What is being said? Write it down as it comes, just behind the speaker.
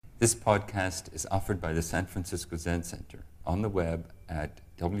This podcast is offered by the San Francisco Zen Center on the web at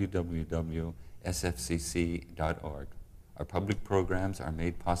www.sfcc.org. Our public programs are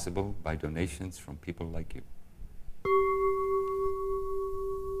made possible by donations from people like you.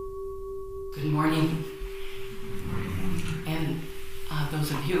 Good morning. And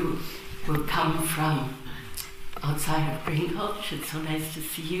those of you who have come from outside of Green Gulch, it's so nice to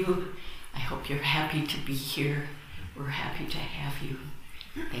see you. I hope you're happy to be here. We're happy to have you.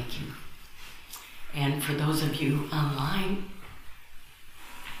 Thank you. And for those of you online,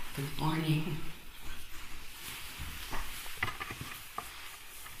 good morning.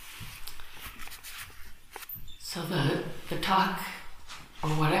 So the talk,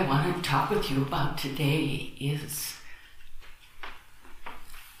 or what I want to talk with you about today is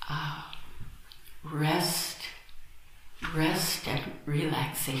rest and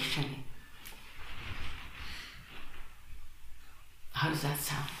relaxation. How does that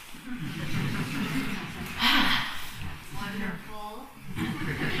sound? Wonderful.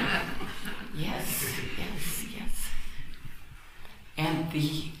 Yes. And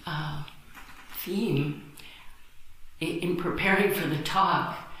the theme, in preparing for the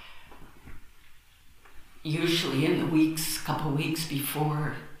talk, usually in the couple weeks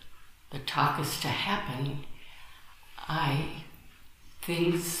before the talk is to happen,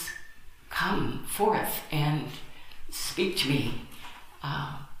 things come forth and speak to me.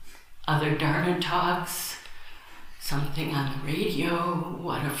 Other Dharma talks, something on the radio,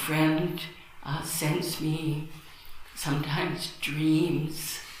 what a friend sends me, sometimes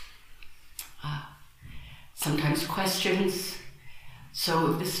dreams, sometimes questions.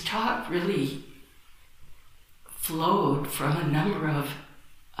 So this talk really flowed from a number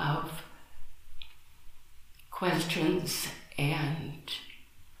of questions and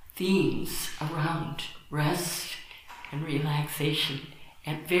themes around rest and relaxation,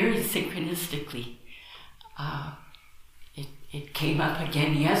 and very synchronistically. It came up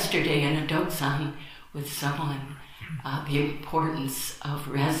again yesterday in a doksan with someone, the importance of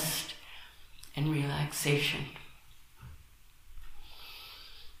rest and relaxation.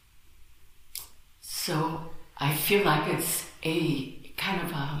 So I feel like it's a kind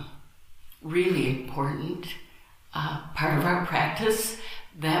of a really important part of our practice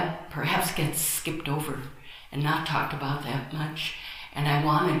that perhaps gets skipped over and not talked about that much, and I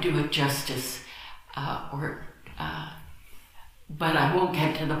want to do it justice, but I won't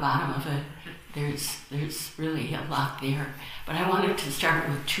get to the bottom of it. There's really a lot there. But I wanted to start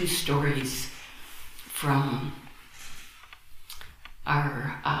with two stories from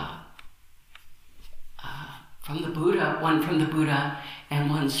from the Buddha, one from the Buddha and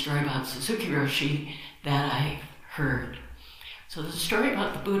one story about Suzuki Roshi that I heard. So the story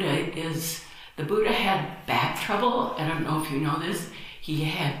about the Buddha is, the Buddha had back trouble. I don't know if you know this. He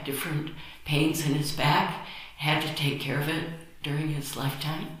had different pains in his back, had to take care of it during his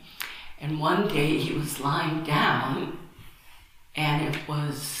lifetime. And one day he was lying down, and it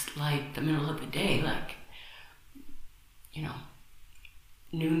was like the middle of the day, like,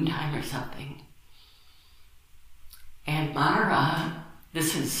 noontime or something. And Mara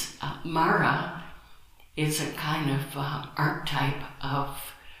is a kind of archetype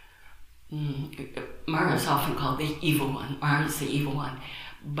of, Mara is often called the evil one. Mara is the evil one.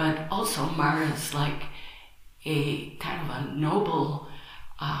 But also Mara is like a kind of a noble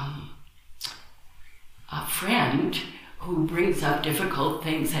a friend who brings up difficult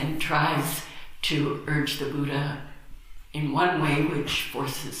things and tries to urge the Buddha in one way, which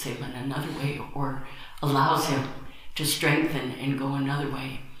forces him in another way, or allows him to strengthen and go another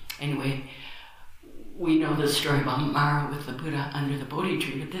way. Anyway, we know the story about Mara with the Buddha under the Bodhi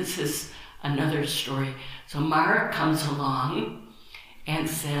tree, but this is another story. So Mara comes along and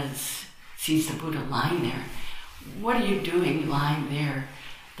sees the Buddha lying there. What are you doing lying there?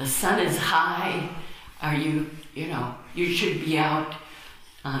 The sun is high. Are you should be out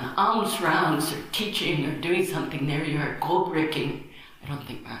on alms rounds or teaching or doing something there. You're gold bricking. I don't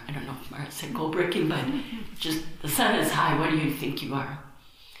know if Mara said gold bricking, but just the sun is high. What do you think you are?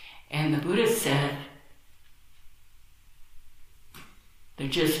 And the Buddha said, the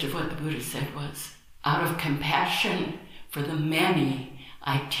gist of what the Buddha said was, out of compassion for the many,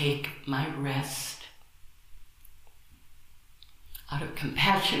 I take my rest. Out of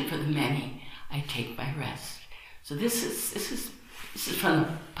compassion for the many, I take my rest. So this is from the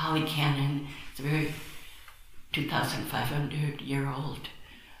Pali Canon. It's a very 2,500-year-old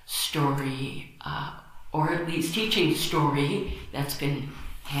story, or at least teaching story that's been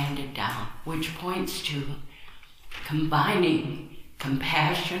handed down, which points to combining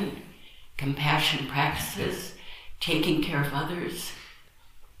compassion practices, taking care of others,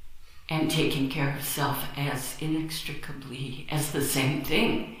 and taking care of self as inextricably as the same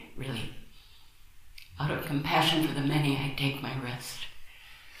thing, really. Out of compassion for the many, I take my rest.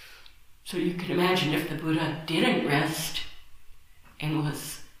 So you can imagine if the Buddha didn't rest and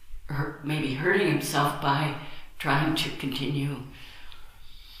was maybe hurting himself by trying to continue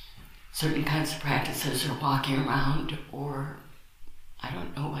certain kinds of practices or walking around or, I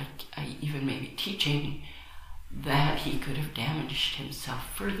don't know, even maybe teaching, that he could have damaged himself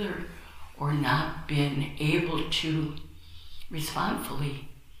further or not been able to respond fully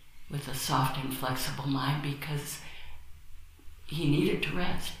with a soft and flexible mind because he needed to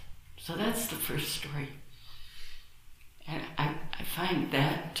rest. So that's the first story. And I find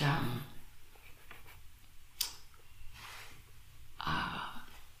that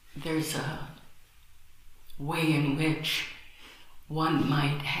there's a way in which one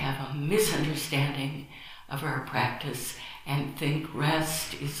might have a misunderstanding of our practice and think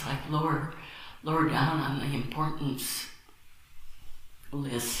rest is like lower down on the importance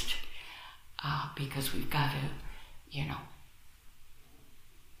list because we've got to,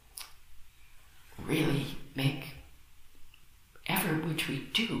 really make effort, which we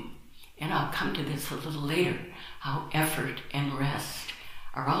do. And I'll come to this a little later, how effort and rest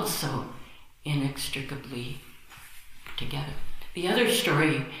are also inextricably together. The other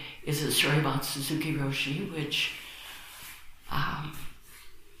story is a story about Suzuki Roshi, which I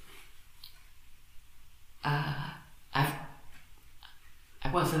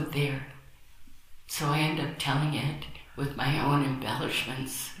wasn't there, so I end up telling it with my own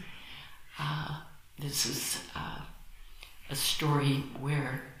embellishments. This is a story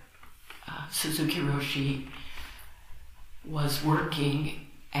where Suzuki Roshi was working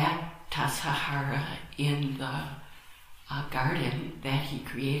at Tassajara in the garden that he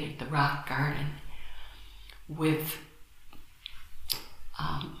created, the rock garden, with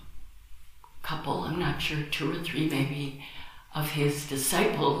a couple, I'm not sure, 2 or 3 maybe, of his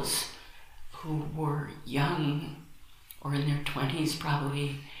disciples who were young or in their 20s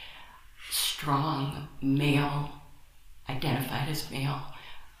probably, strong male, identified as male,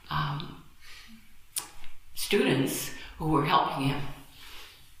 students who were helping him.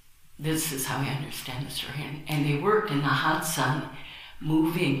 This is how I understand the story. And they worked in the hot sun,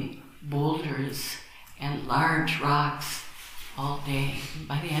 moving boulders and large rocks all day.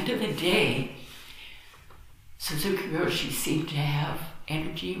 By the end of the day, Suzuki Roshi seemed to have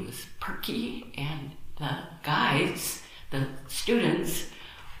energy, was perky, and the guys, the students,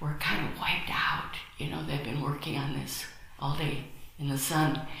 were kind of wiped out. They'd been working on this all day in the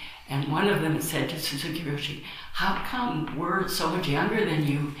sun. And one of them said to Suzuki Roshi, "How come we're so much younger than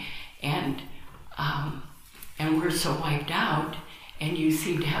you and we're so wiped out and you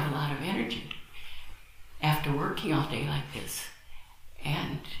seem to have a lot of energy after working all day like this?"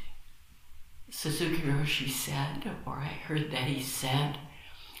 And Suzuki Roshi said, or I heard that he said,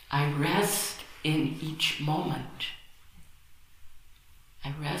 "I rest in each moment.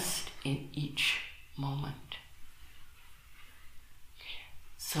 I rest in each moment."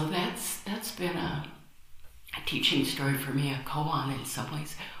 So that's been a teaching story for me, a koan in some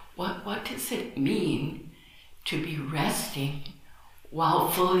ways. What does it mean to be resting while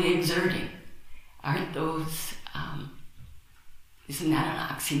fully exerting? Aren't those, isn't that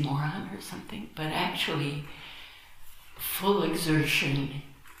an oxymoron or something? But actually, full exertion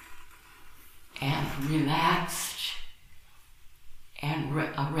and relaxed and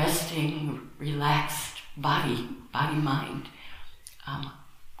a resting, relaxed body-mind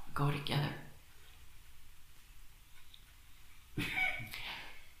go together.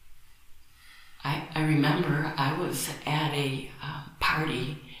 I remember I was at a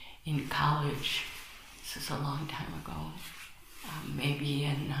party in college. This is a long time ago, maybe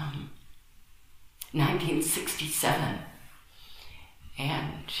in 1967.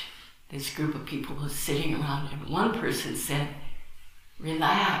 And this group of people was sitting around, and one person said,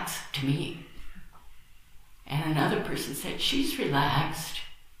 "Relax," to me. And another person said, "She's relaxed."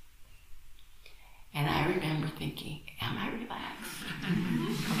 And I remember thinking, am I relaxed?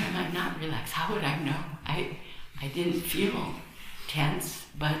 Or am I not relaxed? How would I know? I didn't feel tense,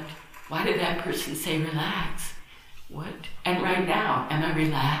 but why did that person say relax? What? And right now, am I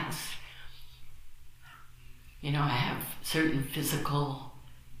relaxed? I have certain physical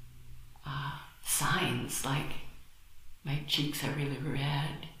signs, like my cheeks are really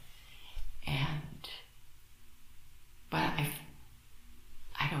red, but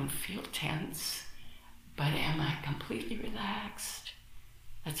I don't feel tense. But am I completely relaxed?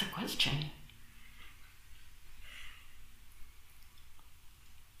 That's a question.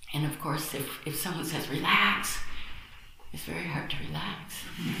 And of course, if someone says relax, it's very hard to relax.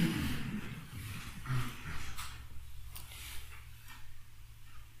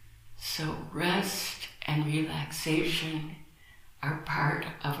 rest and relaxation are part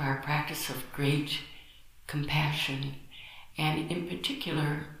of our practice of great compassion. And in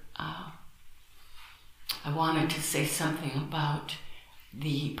particular, I wanted to say something about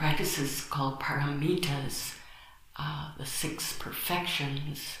the practices called paramitas, the 6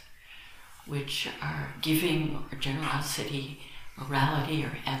 perfections, which are giving or generosity, morality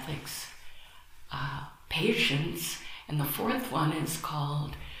or ethics, patience, and the 4th one is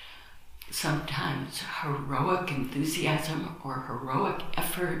called sometimes heroic enthusiasm or heroic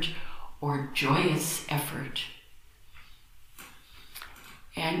effort or joyous effort.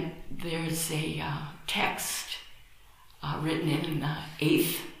 And there's a text written in the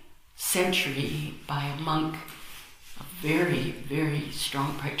 8th century by a monk, a very, very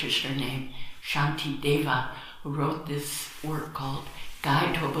strong practitioner named Shantideva, who wrote this work called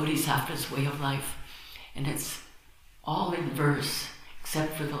Guide to a Bodhisattva's Way of Life. And it's all in verse,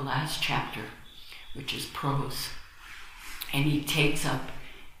 except for the last chapter, which is prose. And he takes up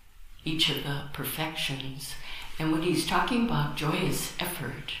each of the perfections. And when he's talking about joyous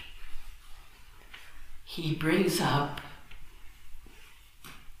effort, he brings up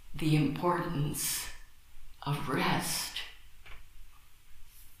the importance of rest.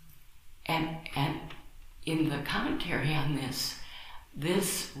 And in the commentary on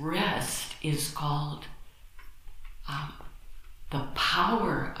this rest is called the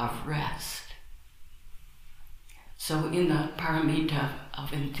power of rest. So in the paramita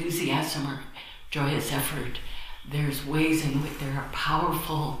of enthusiasm or joyous effort, there's ways in which there are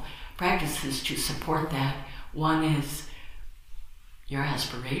powerful practices to support that. One is your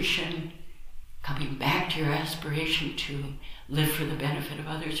aspiration, coming back to your aspiration to live for the benefit of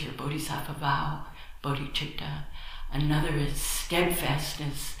others, your bodhisattva vow, bodhicitta. Another is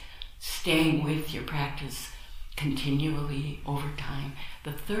steadfastness, staying with your practice continually over time.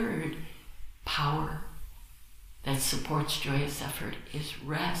 The third power that supports joyous effort is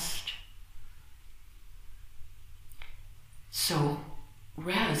rest. So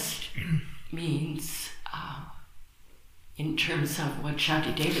rest means, in terms of what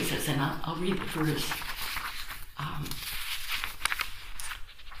Shantideva says, and I'll read the verse.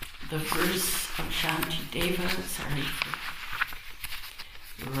 The verse of Shantideva, sorry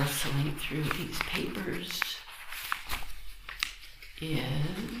for rustling through these papers,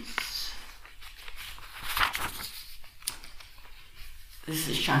 this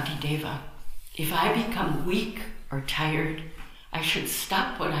is Shantideva. If I become weak or tired, I should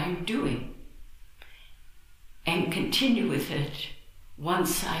stop what I'm doing and continue with it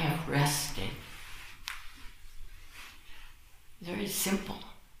once I have rested. Very simple.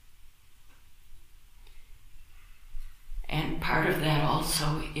 And part of that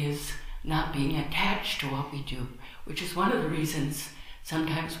also is not being attached to what we do, which is one of the reasons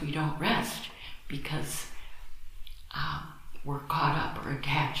sometimes we don't rest, because we're caught up or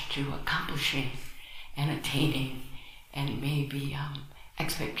attached to accomplishing and attaining and maybe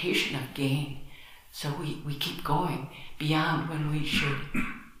expectation of gain. So we keep going beyond when we should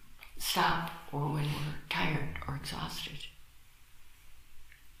stop or when we're tired or exhausted.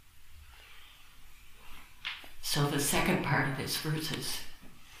 So the second part of this verse is,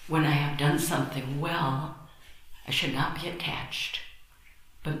 when I have done something well, I should not be attached,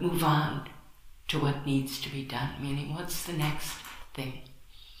 but move on to what needs to be done, meaning what's the next thing.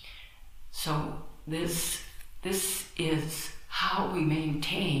 So this is how we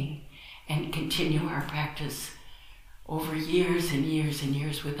maintain and continue our practice over years and years and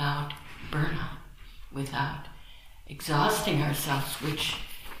years without burnout, without exhausting ourselves, which,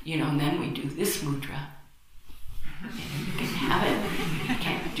 and then we do this mudra. And you can have it. You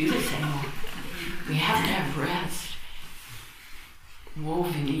can't do this anymore. We have to have rest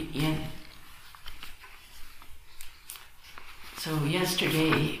woven in. So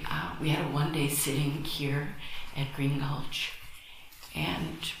yesterday we had a one-day sitting here at Green Gulch,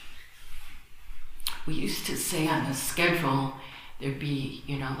 and we used to say on the schedule there'd be,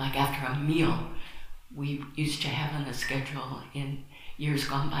 like after a meal, we used to have on the schedule in years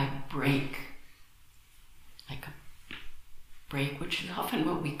gone by break, like a break, which is often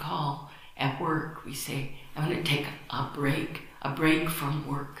what we call at work. We say, I'm going to take a break from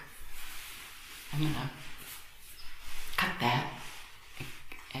work. I'm going to cut that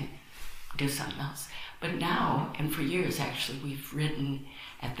and do something else. But now, and for years actually, we've written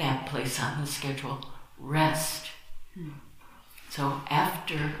at that place on the schedule, rest. So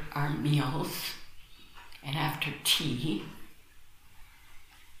after our meals and after tea,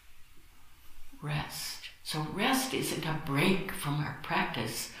 rest. So rest isn't a break from our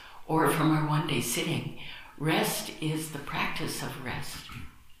practice or from our one-day sitting. Rest is the practice of rest.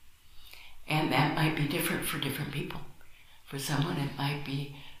 And that might be different for different people. For someone, it might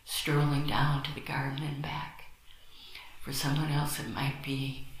be strolling down to the garden and back. For someone else, it might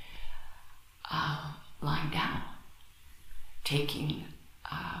be lying down, taking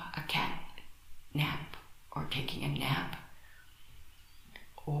a cat nap, or taking a nap,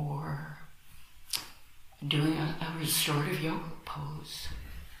 or doing a restorative yoga pose,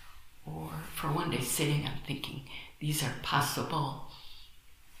 or for one day sitting and thinking. These are possible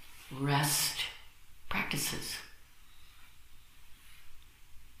rest practices.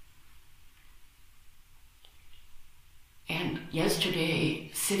 And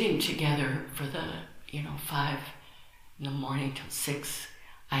yesterday, sitting together for the 5 in the morning till 6,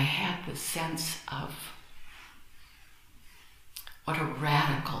 I had the sense of what a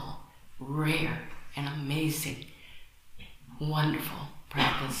radical, rare, and amazing, wonderful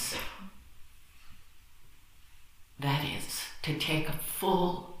practice that is, to take a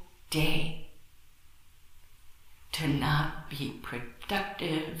full day, to not be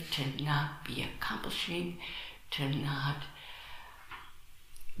productive, to not be accomplishing, to not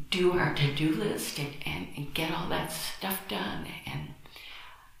do our to-do list and get all that stuff done. And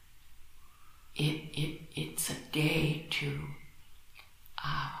it's a day to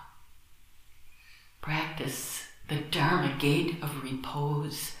practice the Dharma gate of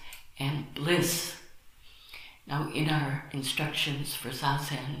repose and bliss. Now, in our instructions for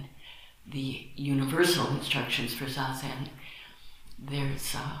Zazen, the universal instructions for Zazen,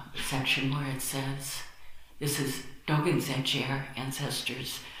 there's a section where it says, this is Dogen Zenji, our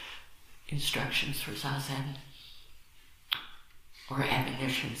ancestors' instructions for Zazen, or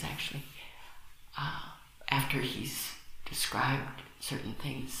admonitions actually, after he's described certain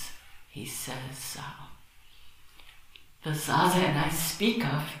things, he says, the Zazen I speak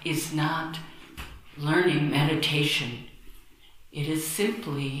of is not learning meditation. It is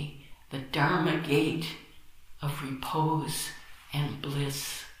simply the Dharma gate of repose and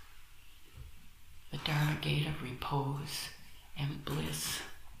bliss. The Dharma gate of repose and bliss.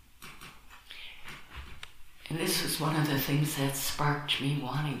 And this was one of the things that sparked me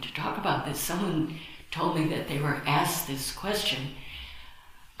wanting to talk about this. Someone told me that they were asked this question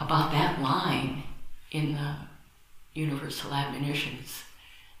about that line in the Universal Admonitions,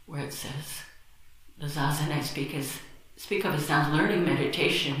 where it says, the Zazen I speak of is not learning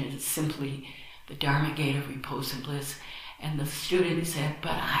meditation, it is simply the Dharma gate of repose and bliss. And the student said,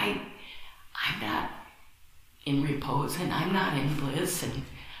 but I'm not in repose and I'm not in bliss, and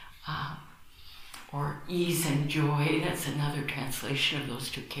or ease and joy, that's another translation of those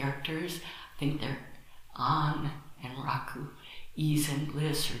two characters. I think they're An and Raku, ease and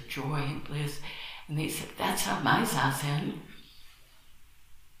bliss, or joy and bliss. And they said, that's not my Zazen.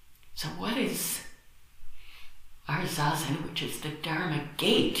 So what is our Zazen, which is the Dharma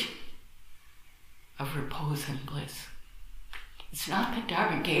gate of repose and bliss? It's not the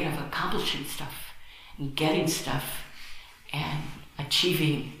Dharma gate of accomplishing stuff and getting stuff and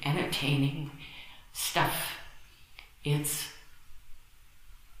achieving and attaining stuff. It's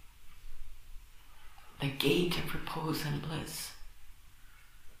the gate of repose and bliss,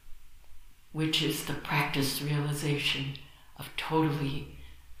 which is the practiced realization of totally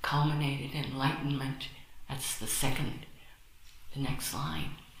culminated enlightenment. That's the next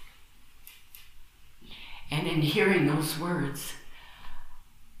line. And in hearing those words,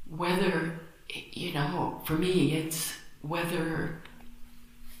 whether, for me, it's whether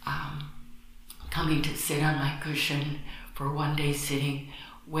coming to sit on my cushion for one day sitting,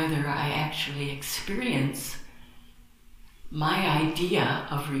 whether I actually experience my idea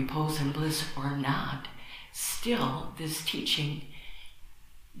of repose and bliss or not, still this teaching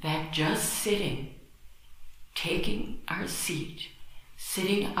that just sitting, taking our seat,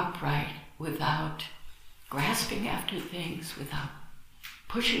 sitting upright without grasping after things, without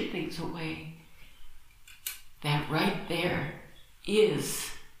pushing things away, that right there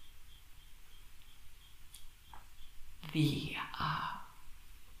is the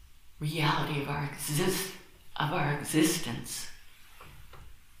reality of our existence.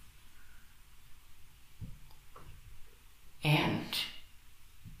 And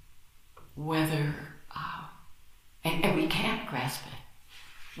whether, and we can't grasp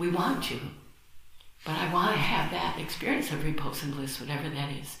it. We want to, but I want to have that experience of repose and bliss, whatever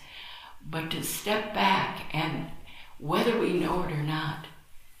that is. But to step back and, whether we know it or not,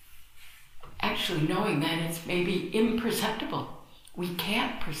 actually knowing that it's maybe imperceptible. We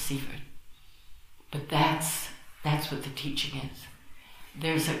can't perceive it. But that's what the teaching is.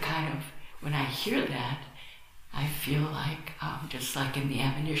 There's a kind of, when I hear that, I feel like, just like in the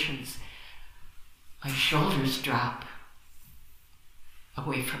admonitions, my shoulders drop.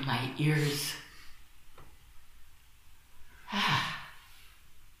 away from my ears.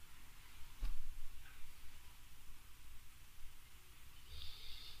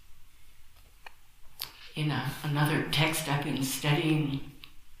 In another text I've been studying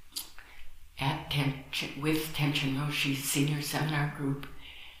with Tenshin Roshi's senior seminar group,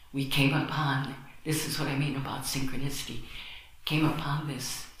 we came upon, this is what I mean about synchronicity, came upon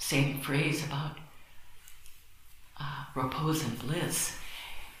this same phrase about repose and bliss,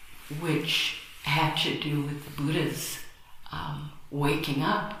 which had to do with the Buddha's waking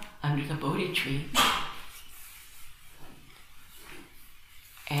up under the Bodhi tree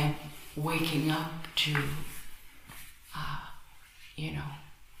and waking up to,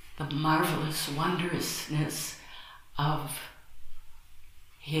 the marvelous wondrousness of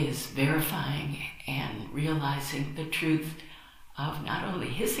his verifying and realizing the truth of not only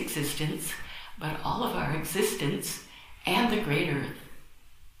his existence, but all of our existence and the great earth.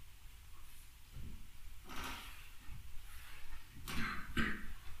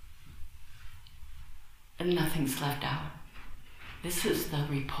 And nothing's left out. This is the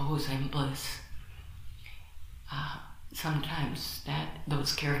repose and bliss. Sometimes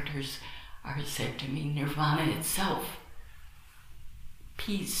those characters are said to mean nirvana itself.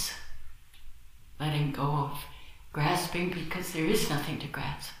 Peace, letting go of grasping because there is nothing to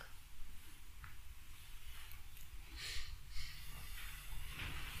grasp.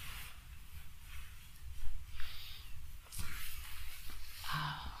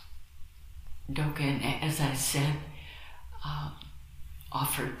 Dogen, as I said,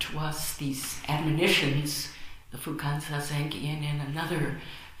 offered to us these admonitions. The Fukan Zazengian, in another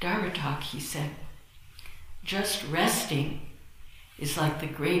Dharma talk, he said, just resting is like the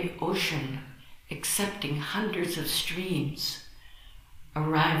great ocean accepting hundreds of streams.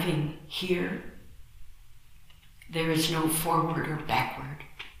 Arriving here, there is no forward or backward.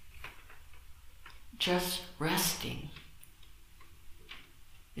 Just resting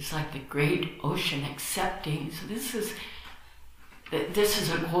is like the great ocean accepting. So this is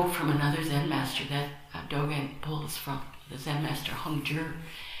a quote from another Zen master that Dogen pulls from the Zen master Hongzhi.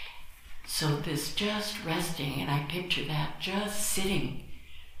 So this just resting, and I picture that just sitting,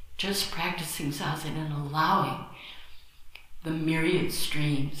 just practicing zazen and allowing the myriad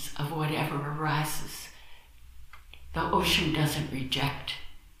streams of whatever arises. The ocean doesn't reject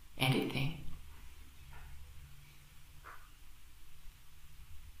anything.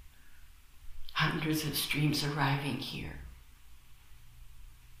 Hundreds of streams arriving here.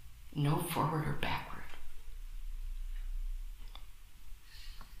 No forward or backward.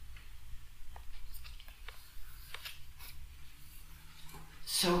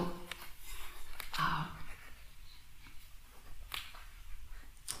 So,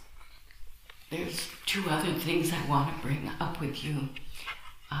 there's two other things I want to bring up with you.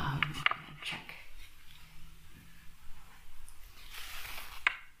 Check.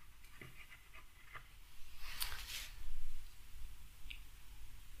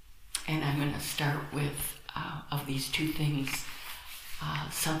 And I'm going to start with, of these two things,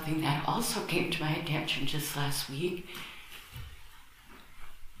 something that also came to my attention just last week.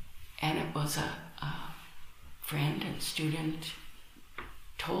 And it was a friend and student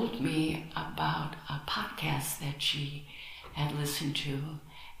told me about a podcast that she had listened to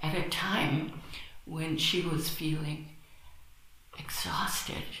at a time when she was feeling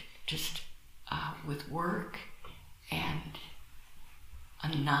exhausted, just with work and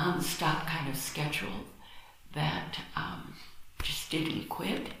a non-stop kind of schedule that just didn't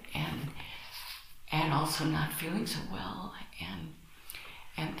quit, and also not feeling so well,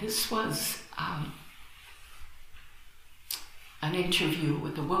 and this was an interview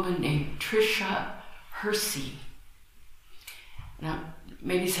with a woman named Tricia Hersey. Now,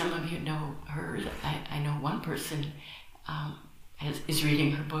 maybe some of you know her. I know one person is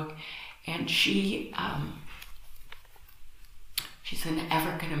reading her book, and she's an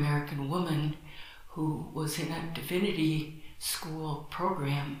African-American woman who was in a divinity school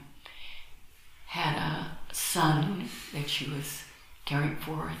program, had a son that she was caring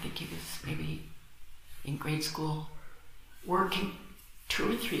for. I think he was maybe in grade school, working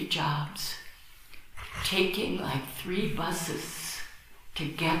 2 or 3 jobs, taking like 3 buses to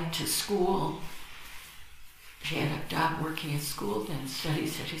get to school. She had a job working at school, then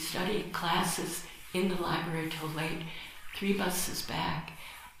study, classes in the library till late, 3 buses back,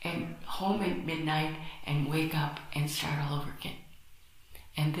 and home at midnight, and wake up and start all over again.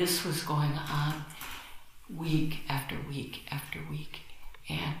 And this was going on week after week after week.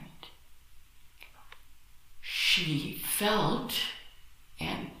 And she felt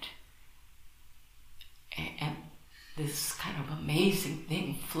and this kind of amazing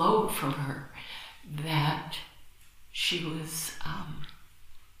thing flowed from her, that she was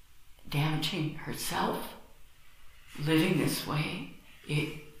damaging herself, living this way.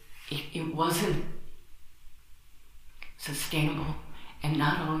 It wasn't sustainable, and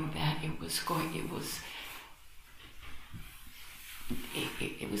not only that, it was killing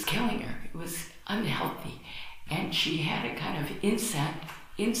her. It was unhealthy, and she had a kind of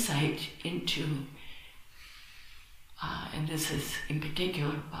insight into, and this is in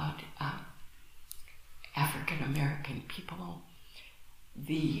particular about African American people,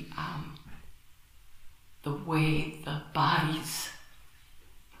 the way the bodies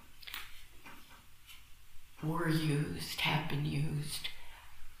were used, have been used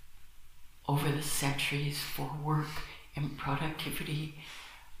over the centuries for work and productivity,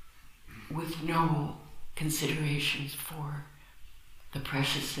 with no considerations for the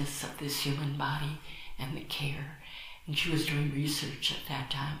preciousness of this human body and the care. And she was doing research at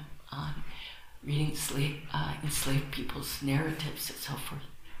that time on reading enslaved people's narratives and so forth.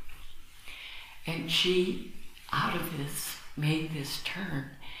 And she, out of this, made this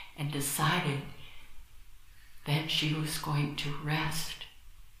turn and decided that she was going to rest.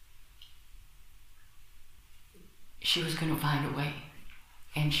 She was going to find a way.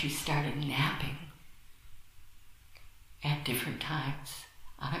 And she started napping at different times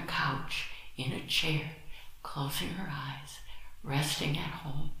on a couch, in a chair, closing her eyes, resting at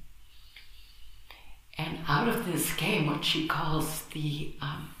home. And out of this came what she calls the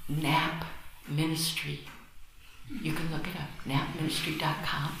nap ministry. You can look it up,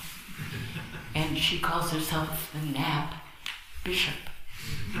 napministry.com. And she calls herself the nap bishop.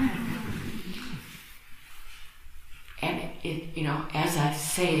 And it, you know, as I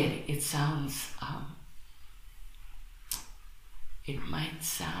say it, it sounds, it might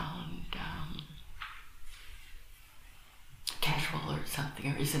sound casual or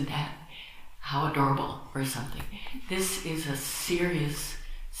something, or isn't that how adorable or something. This is a serious,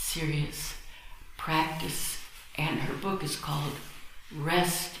 serious practice, and her book is called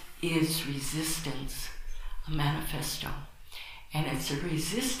Rest is Resistance, a Manifesto. And it's a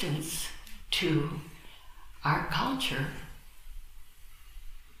resistance to our culture,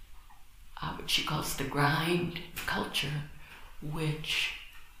 which she calls the grind culture, which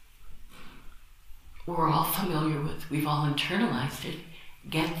we're all familiar with. We've all internalized it.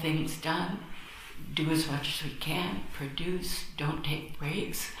 Get things done, do as much as we can, produce, don't take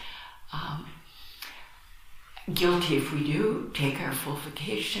breaks. Guilty if we do, take our full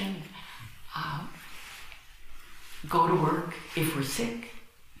vacation, go to work if we're sick.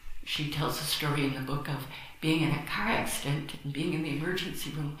 She tells a story in the book of being in a car accident and being in the emergency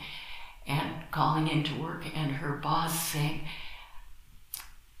room and calling into work and her boss saying,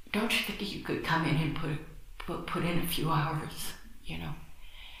 don't you think you could come in and put in a few hours, you know?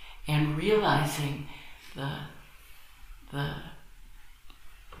 And realizing the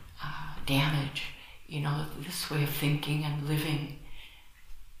damage, you know, this way of thinking and living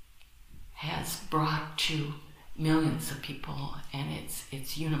has brought to millions of people, and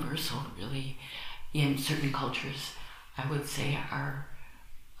it's universal, really. In certain cultures, I would say, are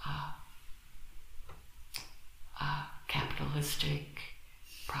capitalistic,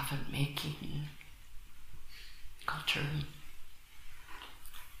 profit-making culture.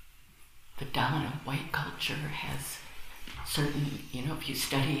 The dominant white culture has certain, you know, if you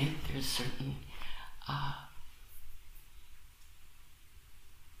study it, there's certain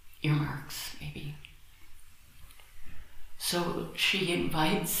earmarks, maybe. So she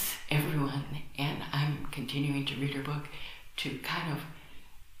invites everyone, and I'm continuing to read her book, to kind of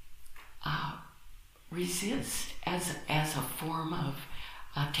resist as a form of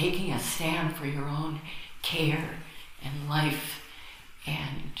taking a stand for your own care and life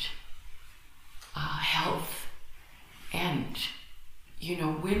and health. And, you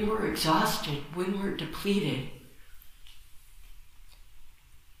know, when we're exhausted, when we're depleted,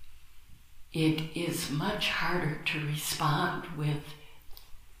 it is much harder to respond with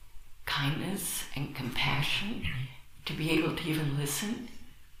kindness and compassion, to be able to even listen.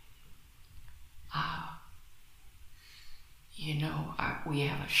 You know, we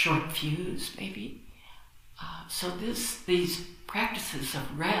have a short fuse, maybe. So these practices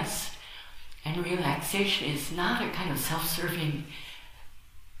of rest and relaxation is not a kind of self-serving.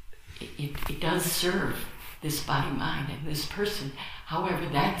 It does serve this body, mind, and this person. However,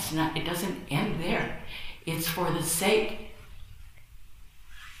 it doesn't end there. It's for the sake,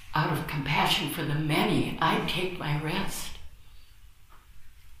 out of compassion for the many, I take my rest.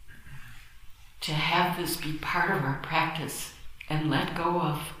 To have this be part of our practice and let go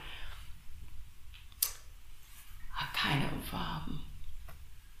of a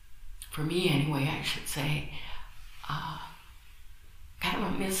for me anyway, I should say, kind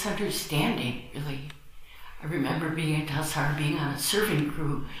of a misunderstanding, really. I remember being at Tassar, being on a serving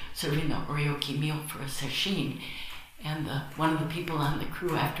crew, serving the oryoki meal for a sesshin, and one of the people on the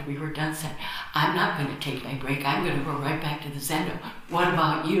crew after we were done said, "I'm not going to take my break, I'm going to go right back to the zendo. What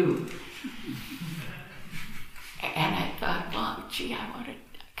about you?" And I thought, well, gee, I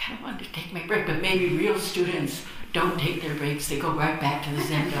kind of wanted to take my break, but maybe real students don't take their breaks, they go right back to the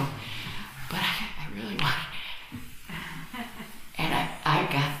zendo. But I really wanted, and I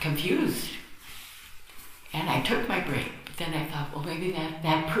got confused. And I took my break, but then I thought, well, maybe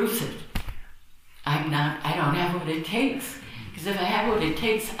that proves it. I don't have what it takes. Because if I had what it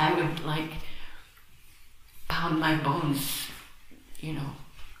takes, I would pound my bones,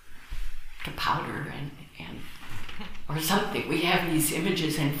 to powder and or something. We have these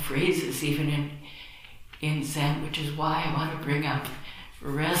images and phrases even in Zen, which is why I want to bring up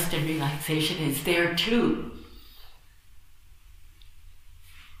rest and relaxation is there too.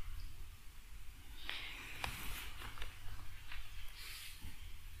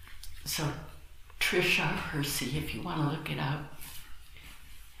 So Trisha Hersey, if you want to look it up,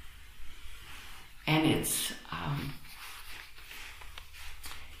 and it's,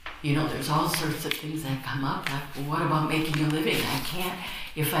 there's all sorts of things that come up, like, well, what about making a living? I can't,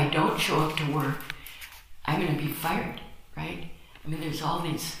 if I don't show up to work, I'm going to be fired, right? I mean, there's all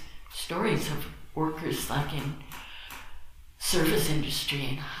these stories of workers like in service industry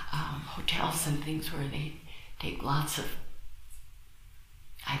and hotels and things where they take lots of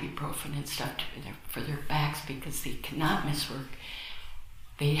ibuprofen and stuff for their backs because they cannot miss work.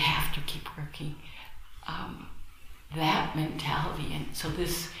 They have to keep working. That mentality, and so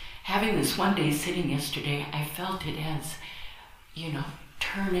having this one day sitting yesterday, I felt it as,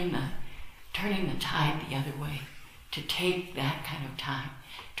 turning the tide the other way, to take that kind of time,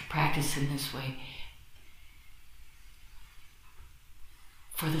 to practice in this way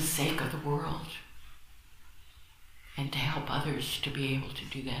for the sake of the world, and to help others to be able to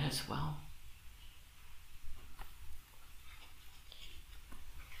do that as well.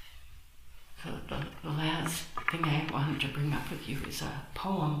 So the last thing I wanted to bring up with you is a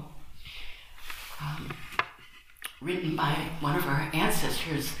poem written by one of our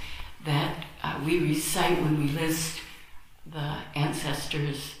ancestors that we recite when we list the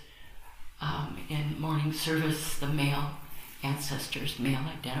ancestors in morning service, the male ancestors, male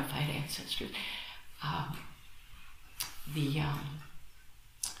identified ancestors. The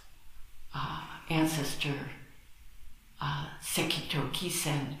ancestor Sekito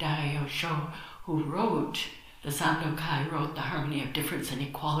Kisen Daiyosho, who wrote the Sandokai, wrote the Harmony of Difference and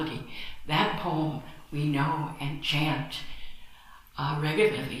Equality. That poem we know and chant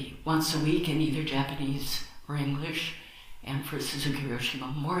regularly, once a week in either Japanese or English, and for Suzuki Roshi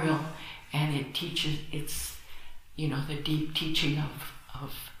Memorial, and it teaches, it's, the deep teaching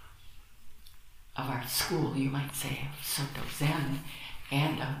of our school, you might say, of Soto Zen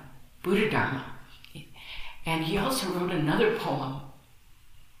and of Buddha Dharma. And he also wrote another poem,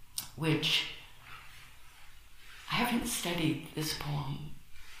 which I haven't studied this poem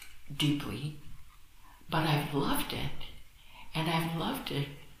deeply, but I've loved it. And I've loved it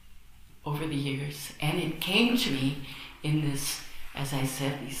over the years. And it came to me in this, as I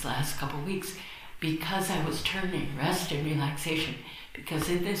said, these last couple of weeks, because I was turning rest and relaxation. Because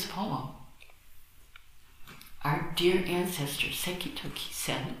in this poem, our dear ancestor Sekito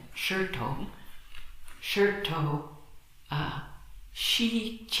Kisen Shirto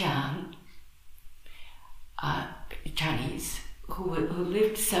Shi-chan, Chinese, who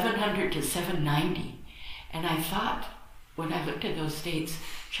lived 700 to 790. And I thought, when I looked at those dates,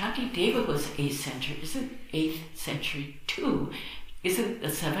 Shantideva was 8th century, isn't 8th century too? Isn't the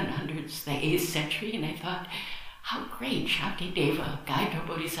 700s the 8th century? And I thought, how great, Shantideva, Guide to a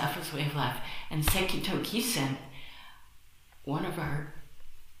Bodhisattva's Way of Life, and Sekito Kisen, one of our,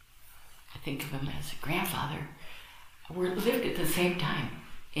 I think of him as a grandfather, lived at the same time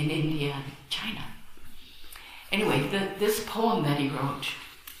in India and China. Anyway, this poem that he wrote,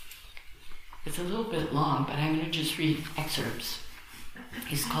 it's a little bit long, but I'm going to just read excerpts.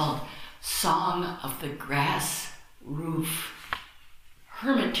 It's called Song of the Grass Roof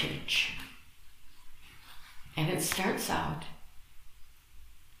Hermitage. And it starts out,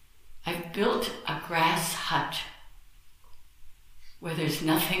 I've built a grass hut where there's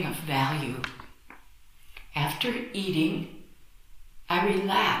nothing of value. After eating, I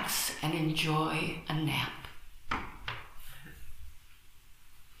relax and enjoy a nap.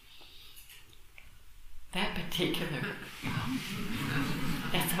 That particular,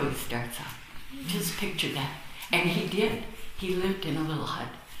 that's how he starts out. Just picture that. And he did. He lived in a little hut.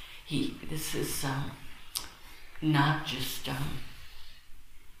 This is not just a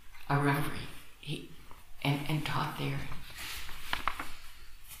reverie. And taught there.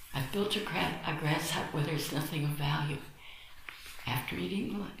 I've built a grass hut where there's nothing of value. After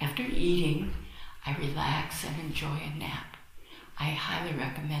eating, I relax and enjoy a nap. I highly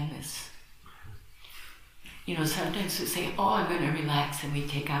recommend this. You know, sometimes we say, oh, I'm going to relax, and we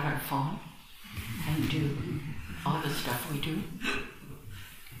take out our phone and do all the stuff we do.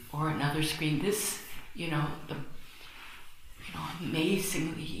 Or another screen. This,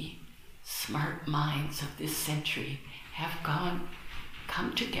 amazingly smart minds of this century have come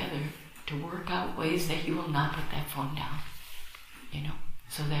together to work out ways that you will not put that phone down,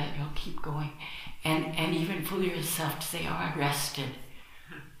 so that you'll keep going. And even fool yourself to say, oh, I rested,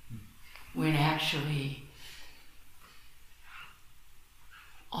 when actually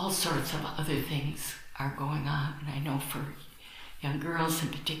all sorts of other things are going on. And I know for young girls in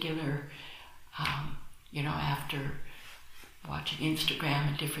particular, after watching Instagram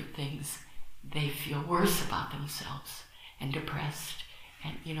and different things, they feel worse about themselves and depressed.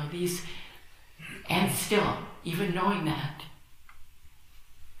 And, and still, even knowing that,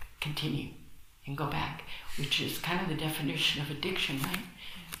 continue and go back, which is kind of the definition of addiction, right?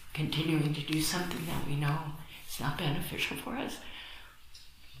 Continuing to do something that we know is not beneficial for us.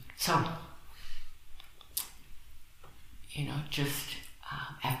 So, just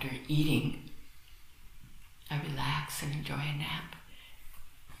after eating, I relax and enjoy a nap.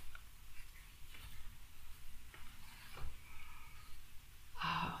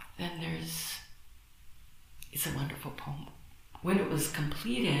 Then it's a wonderful poem. When it was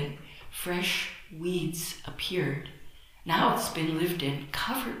completed, fresh weeds appeared. Now it's been lived in,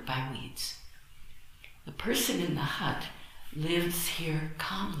 covered by weeds. The person in the hut lives here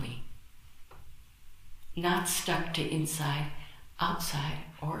calmly, not stuck to inside, outside,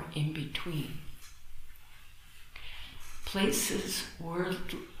 or in between. Places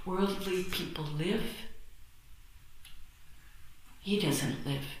worldly people live, he doesn't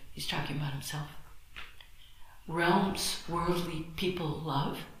live. He's talking about himself. Realms worldly people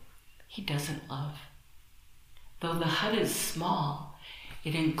love, he doesn't love. Though the hut is small,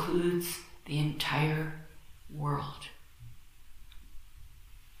 it includes the entire world.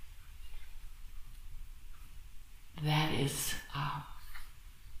 That is, I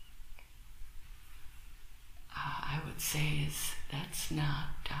would say, that's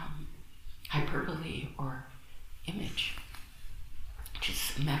not hyperbole or image,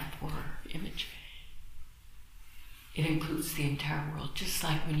 just metaphor or image. It includes the entire world. Just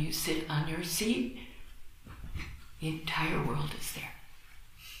like when you sit on your seat, the entire world is there.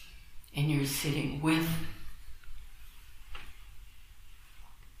 And you're sitting with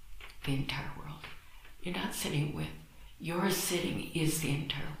the entire world. You're not sitting with. Your sitting is the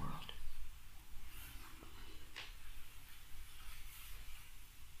entire world.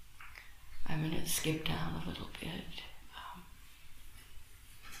 I'm going to skip down a little bit.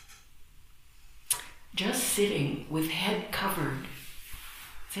 Just sitting with head covered.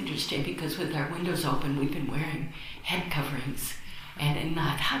 It's interesting because with our windows open, we've been wearing head coverings. And in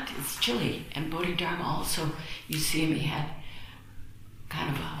that hut, it's chilly. And Bodhidharma also, you see him, he had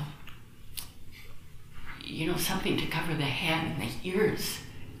kind of something to cover the head and the ears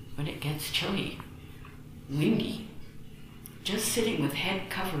when it gets chilly, windy. Just sitting with head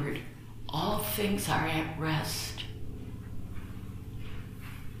covered, all things are at rest.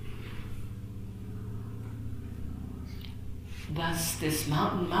 Thus, this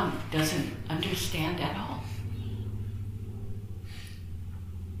mountain monk doesn't understand at all.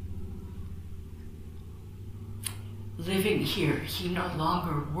 Living here, he no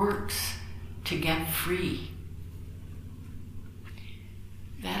longer works to get free.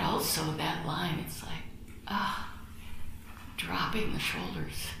 That also, that line, it's like, dropping the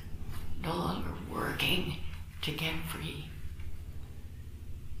shoulders, no longer working to get free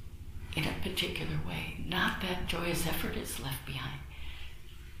in a particular way. Not that joyous effort is left behind.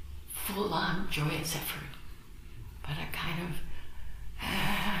 Full-on joyous effort, but a kind of,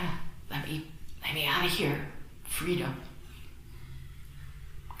 let me out of here, freedom,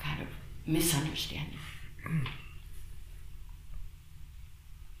 kind of misunderstanding.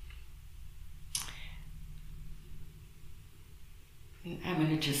 I'm going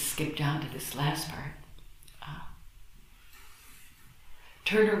to just skip down to this last part.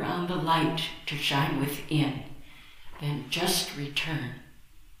 Turn around the light to shine within, then just return.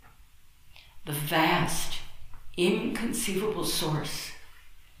 The vast, inconceivable source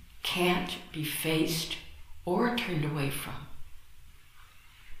can't be faced or turned away from.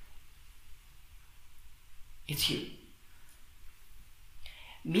 It's you.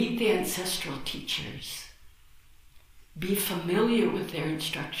 Meet the ancestral teachers. Be familiar with their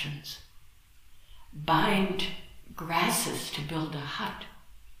instructions. Bind grasses to build a hut.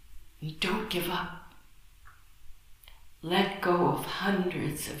 And don't give up. Let go of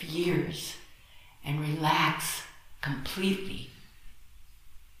hundreds of years and relax completely.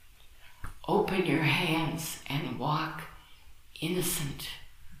 Open your hands and walk innocent.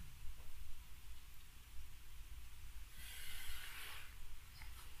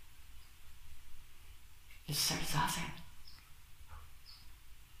 This is our zazen.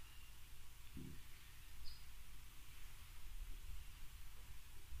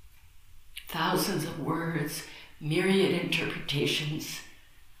 Thousands of words, myriad interpretations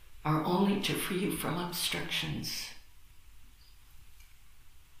are only to free you from obstructions.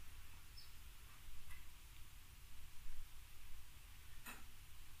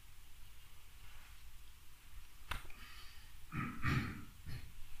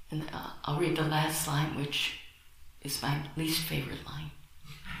 And I'll read the last line, which is my least favorite line.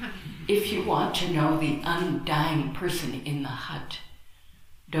 If you want to know the undying person in the hut,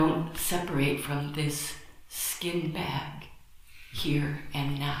 don't separate from this skin bag here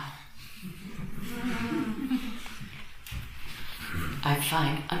and now. I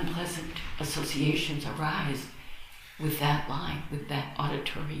find unpleasant associations arise with that line, with that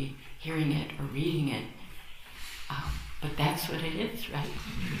auditory, hearing it or reading it. But that's what it is, right?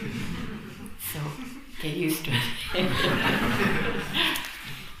 So get used to it.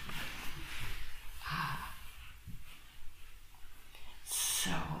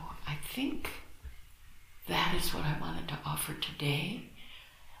 So I think that is what I wanted to offer today,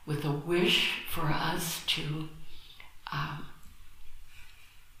 with a wish for us to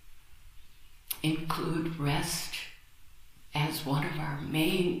include rest as one of our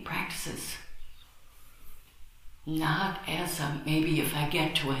main practices. Not as a maybe if I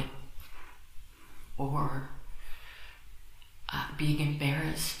get to it, or being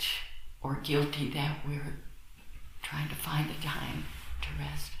embarrassed or guilty that we're trying to find the time to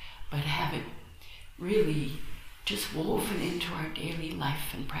rest, but have it really just woven into our daily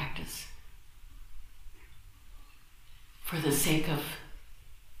life and practice for the sake of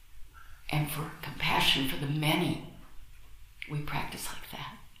and for compassion for the many. We practice like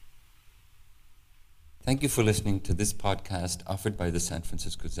that. Thank you for listening to this podcast offered by the San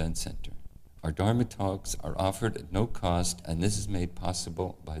Francisco Zen Center. Our Dharma talks are offered at no cost, and this is made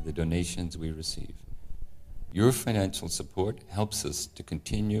possible by the donations we receive. Your financial support helps us to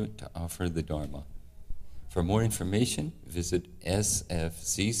continue to offer the Dharma. For more information, visit sfzc.org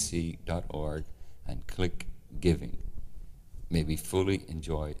and click Giving. May we fully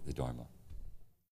enjoy the Dharma.